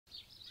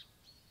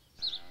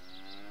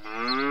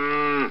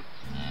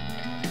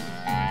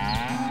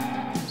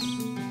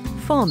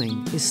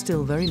Farming is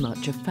still very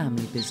much a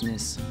family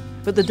business,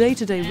 but the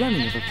day-to-day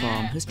running of a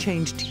farm has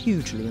changed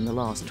hugely in the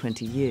last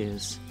 20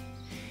 years.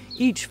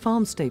 Each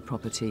farmstay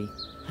property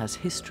has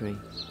history.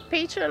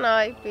 Peter and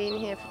I have been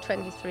here for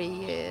 23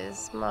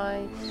 years.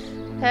 My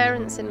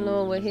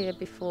parents-in-law were here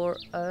before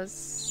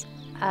us,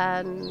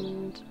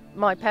 and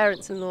my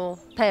parents-in-law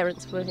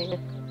were here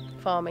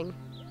farming.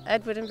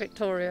 Edward and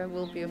Victoria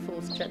will be a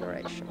fourth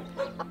generation.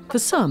 For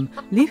some,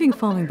 leaving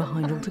farming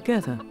behind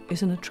altogether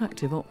is an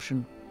attractive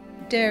option.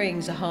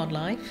 Dairying's a hard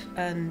life,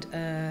 and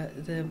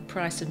the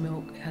price of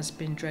milk has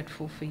been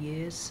dreadful for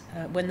years.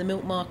 When the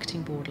Milk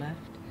Marketing Board left,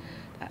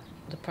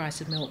 the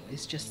price of milk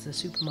is just the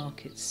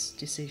supermarket's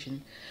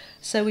decision.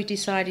 So we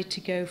decided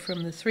to go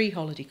from the 3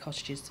 holiday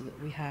cottages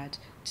that we had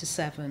to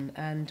 7,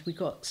 and we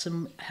got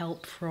some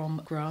help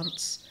from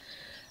grants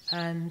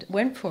and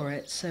went for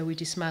it. So we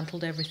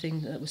dismantled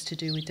everything that was to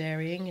do with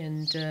dairying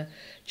and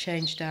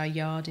changed our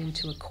yard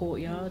into a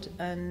courtyard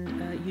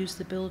and used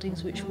the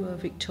buildings, which were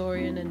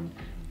Victorian and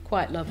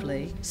quite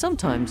lovely.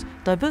 Sometimes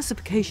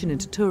diversification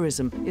into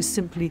tourism is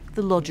simply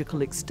the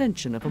logical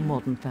extension of a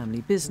modern family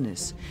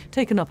business,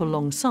 taken up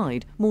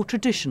alongside more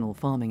traditional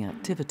farming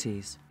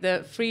activities.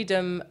 The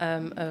freedom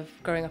of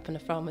growing up on a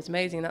farm was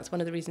amazing. That's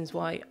one of the reasons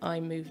why I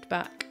moved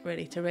back,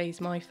 really, to raise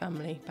my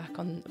family back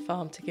on the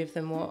farm, to give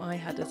them what I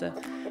had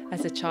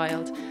as a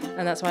child.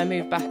 And that's why I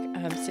moved back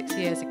 6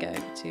 years ago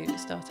to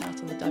start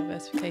out on the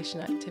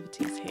diversification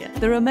activities here.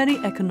 There are many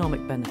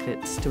economic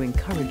benefits to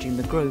encouraging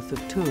the growth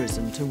of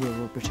tourism to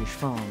rural British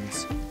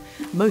farms.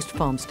 Most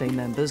farmstay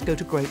members go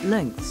to great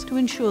lengths to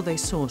ensure they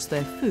source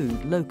their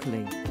food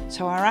locally.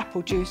 So our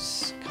apple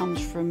juice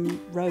comes from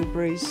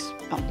Rowberries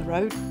up the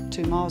road,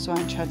 2 miles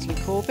away in Chadley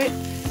Corbett.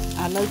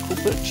 Our local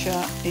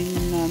butcher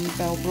in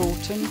Bell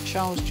Broughton,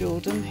 Charles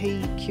Jordan,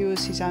 he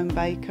cures his own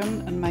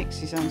bacon and makes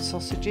his own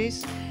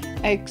sausages.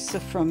 Eggs are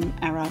from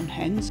our own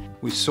hens.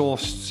 We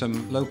sourced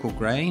some local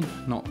grain,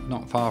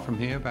 not far from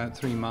here, about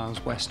 3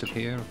 miles west of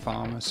here. A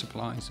farmer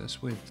supplies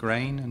us with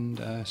grain,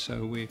 and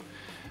so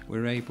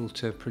we're able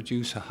to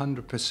produce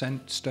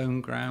 100% stone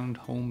ground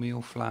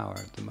wholemeal flour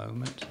at the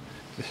moment.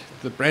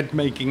 The bread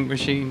making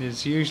machine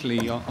is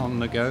usually on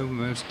the go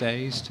most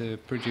days to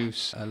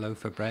produce a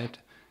loaf of bread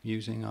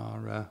using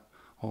our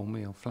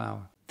wholemeal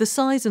flour. The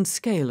size and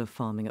scale of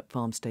farming at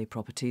farmstay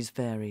properties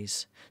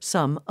varies.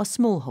 Some are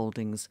small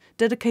holdings,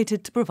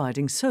 dedicated to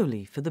providing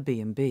solely for the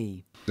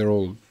B&B. They're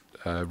all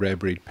rare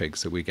breed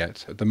pigs that we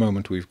get. At the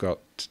moment we've got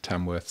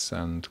Tamworths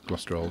and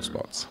Gloucester Old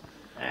Spots,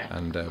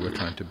 and we're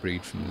trying to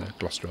breed from the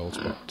Gloucester Old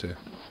Spot to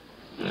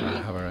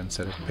have our own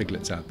set of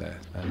piglets out there,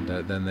 and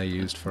then they're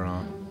used for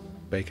our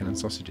bacon and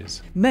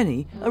sausages.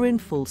 Many are in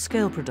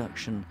full-scale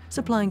production,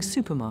 supplying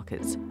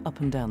supermarkets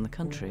up and down the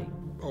country.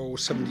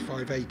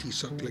 75-80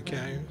 suckler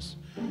cows,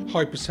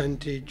 high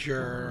percentage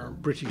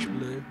British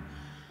Blue.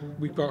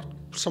 We've got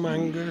some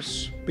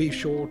Angus, beef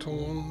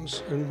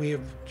shorthorns, and we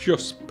have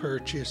just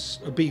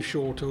purchased a beef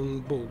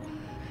shorthorn bull.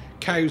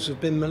 Cows have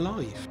been my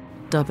life.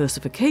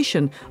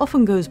 Diversification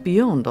often goes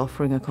beyond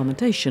offering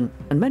accommodation,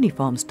 and many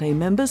farmstay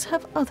members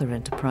have other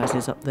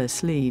enterprises up their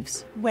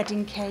sleeves.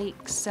 Wedding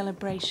cakes,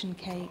 celebration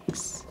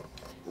cakes.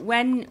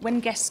 When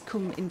guests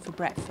come in for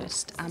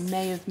breakfast, I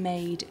may have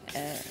made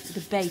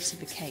the base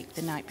of a cake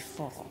the night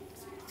before.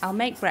 I'll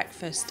make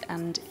breakfast,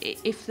 and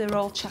if they're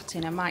all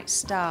chatting, I might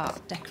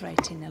start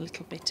decorating a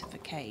little bit of a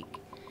cake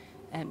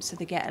so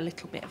they get a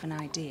little bit of an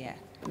idea.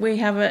 We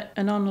have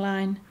an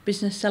online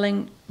business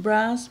selling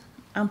bras,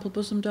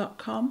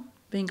 amplebosom.com,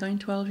 been going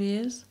 12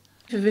 years.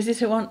 If a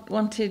visitor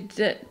wanted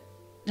to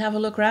have a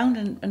look around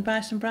and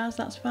buy some bras,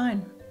 that's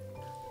fine.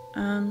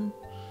 And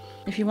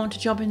if you want a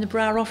job in the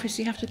bra office,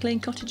 you have to clean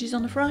cottages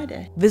on a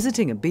Friday.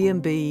 Visiting a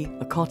B&B,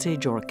 a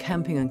cottage or a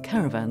camping and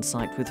caravan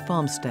site with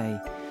Farmstay,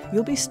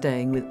 you'll be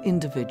staying with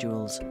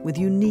individuals with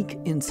unique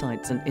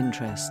insights and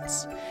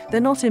interests. They're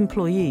not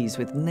employees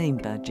with name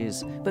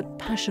badges, but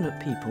passionate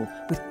people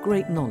with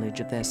great knowledge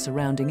of their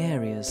surrounding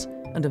areas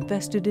and a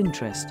vested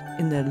interest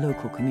in their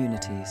local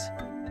communities.